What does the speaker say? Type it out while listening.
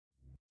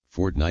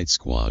Fortnite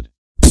squad.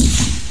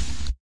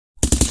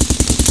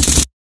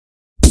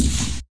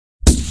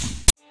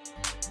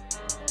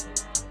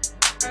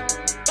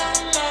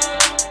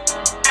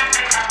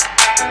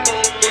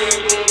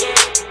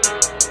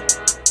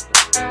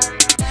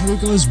 Hello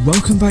guys,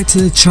 welcome back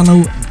to the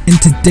channel. In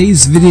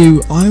today's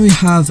video I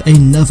have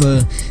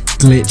another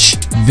glitch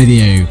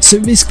video. So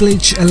this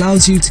glitch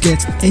allows you to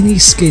get any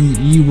skin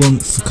you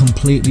want for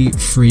completely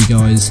free,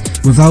 guys,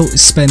 without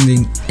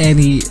spending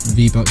any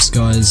V-Bucks,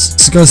 guys.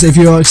 So guys, if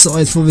you are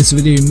excited for this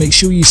video, make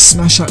sure you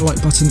smash that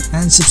like button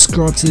and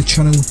subscribe to the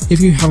channel if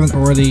you haven't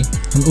already,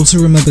 and also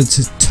remember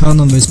to turn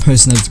on those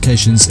post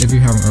notifications if you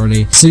haven't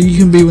already, so you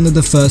can be one of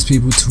the first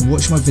people to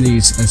watch my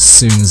videos as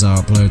soon as I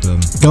upload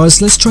them.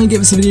 Guys, let's try and get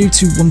this video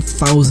to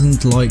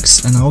 1,000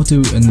 likes and I'll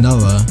do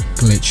another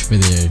glitch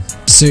video.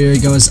 So yeah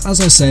guys,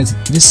 as I said,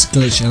 this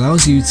glitch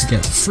allows you to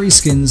get free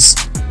skins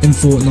in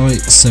Fortnite,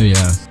 so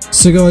yeah.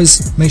 So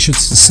guys, make sure to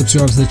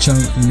subscribe to the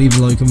channel and leave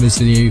a like on this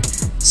video,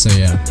 so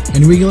yeah.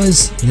 Anyway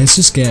guys, let's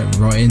just get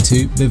right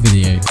into the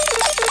video.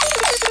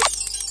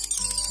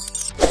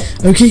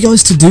 Okay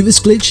guys, to do this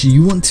glitch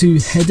you want to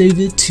head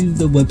over to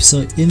the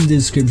website in the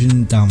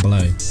description down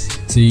below.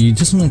 So you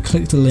just want to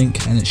click the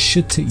link and it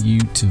should take you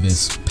to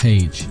this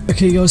page.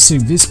 Okay guys, so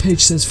this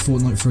page says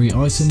Fortnite free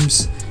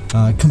items.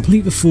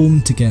 Complete the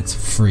form to get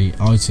free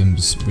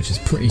items, which is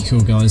pretty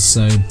cool guys.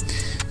 So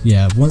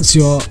yeah, once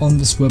you are on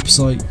this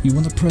website you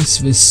want to press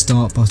this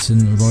start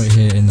button right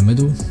here in the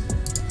middle.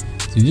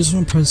 So you just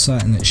want to press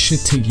that and it should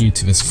take you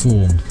to this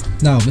form.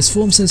 Now this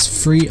form says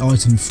free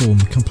item form,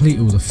 complete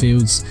all the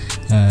fields.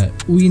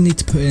 All you need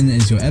to put in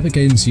is your Epic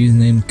Games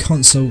username,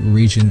 console,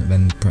 region,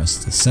 then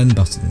press the send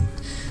button.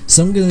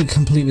 So I'm going to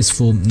complete this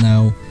form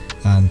now,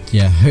 and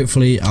yeah,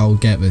 hopefully I'll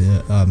get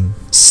the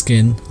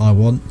skin I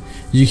want.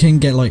 You can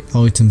get like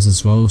items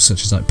as well,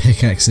 such as like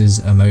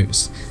pickaxes,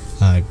 emotes,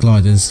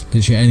 gliders,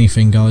 literally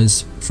anything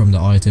guys from the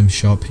item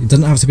shop. It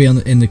doesn't have to be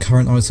in the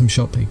current item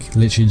shop, it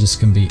literally just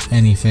can be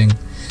anything.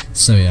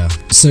 So yeah,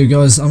 so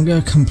guys, I'm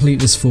going to complete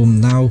this form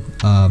now.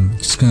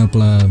 Just going to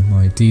blur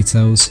my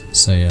details,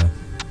 so yeah.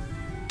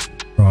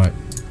 Right,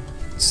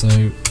 so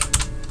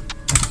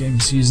Epic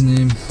Games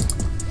username,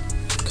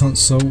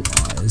 console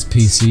is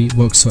PC,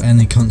 works for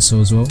any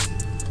console as well.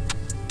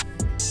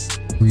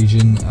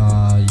 Region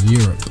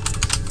Europe.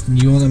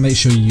 And you want to make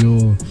sure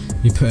you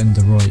put in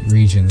the right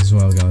region as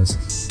well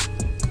guys.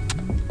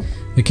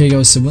 Okay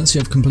guys, so once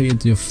you have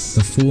completed the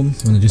form,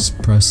 you want to just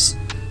press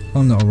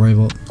I'm not a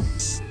robot,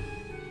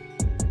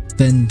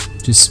 then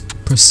just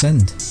press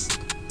send.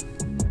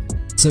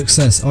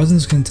 Success.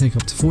 Items can take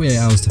up to 48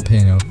 hours to appear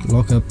in your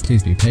locker,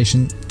 please be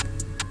patient.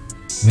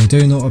 If they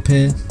do not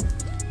appear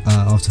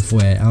after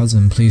 48 hours,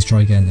 then please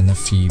try again in a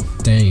few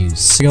days.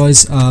 So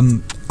guys, I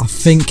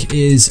think it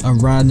is a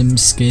random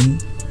skin,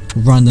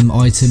 random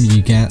item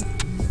you get,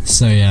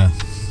 so yeah.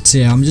 So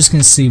yeah, I'm just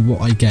going to see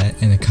what I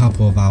get in a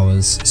couple of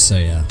hours, so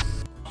yeah.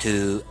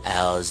 2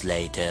 hours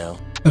later.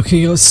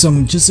 Okay guys, so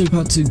I'm just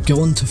about to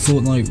go onto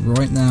Fortnite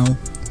right now.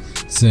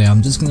 So yeah,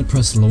 I'm just going to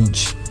press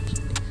launch.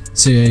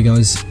 So yeah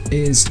guys, it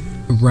is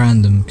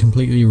random,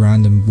 completely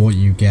random what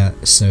you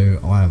get, so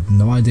I have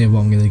no idea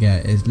what I'm going to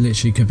get. It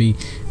literally could be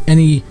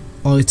any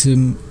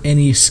item,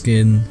 any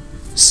skin,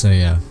 so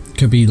yeah.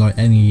 Could be like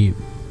any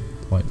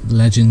like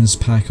Legends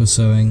pack or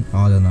something,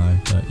 I don't know,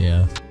 but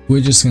yeah.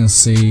 We're just going to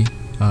see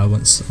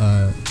once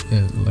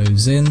it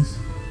loads in.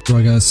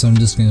 Right guys, so I'm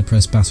just going to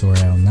press Battle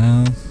Royale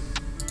now.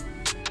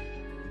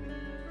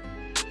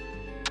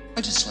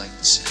 I just like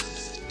the sound.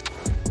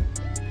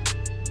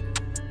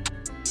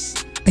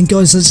 And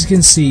guys, as you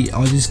can see,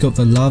 I just got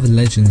the Lava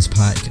Legends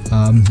pack,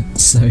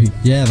 so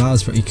yeah, that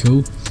was pretty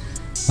cool.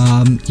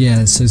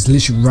 Yeah, so it's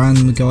literally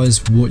random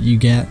guys what you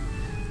get,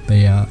 but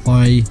yeah,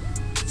 I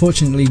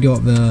fortunately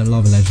got the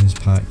Lava Legends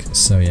pack,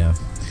 so yeah.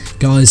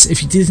 Guys,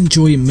 if you did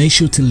enjoy, make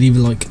sure to leave a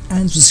like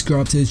and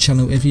subscribe to the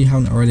channel if you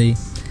haven't already.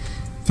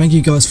 Thank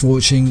you guys for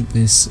watching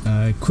this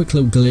quick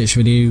little glitch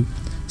video,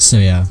 so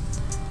yeah.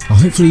 I'll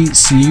hopefully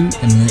see you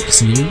in the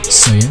next video,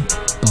 so yeah,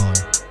 bye.